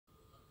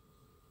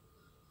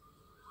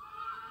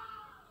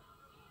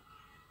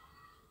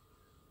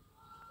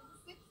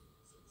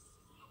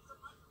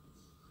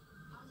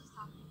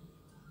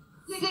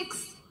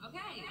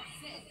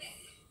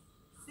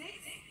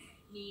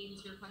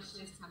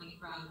question is coming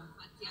from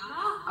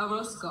Tatiana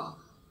Orozco.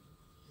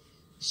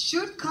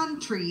 Should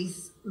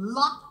countries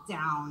lock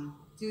down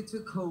due to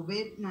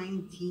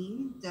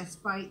COVID-19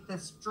 despite the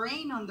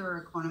strain on their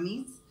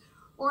economies,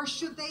 or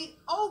should they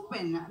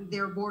open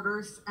their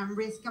borders and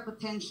risk a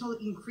potential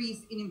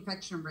increase in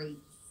infection rates?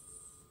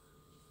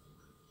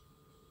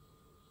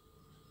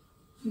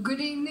 Good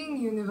evening,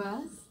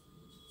 universe.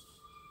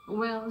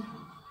 Well,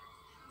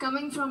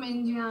 coming from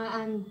India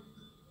and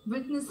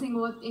witnessing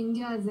what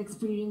India is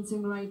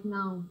experiencing right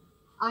now,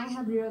 I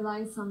have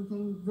realized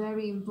something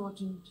very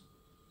important.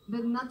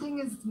 That nothing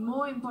is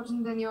more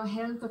important than your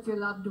health of your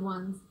loved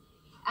ones.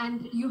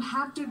 And you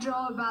have to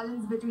draw a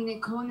balance between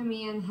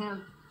economy and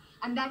health.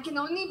 And that can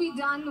only be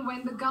done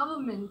when the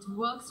government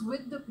works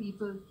with the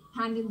people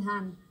hand in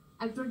hand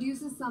and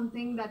produces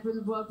something that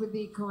will work with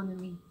the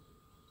economy.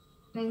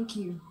 Thank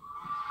you.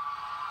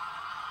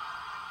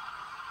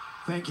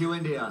 Thank you,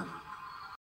 India.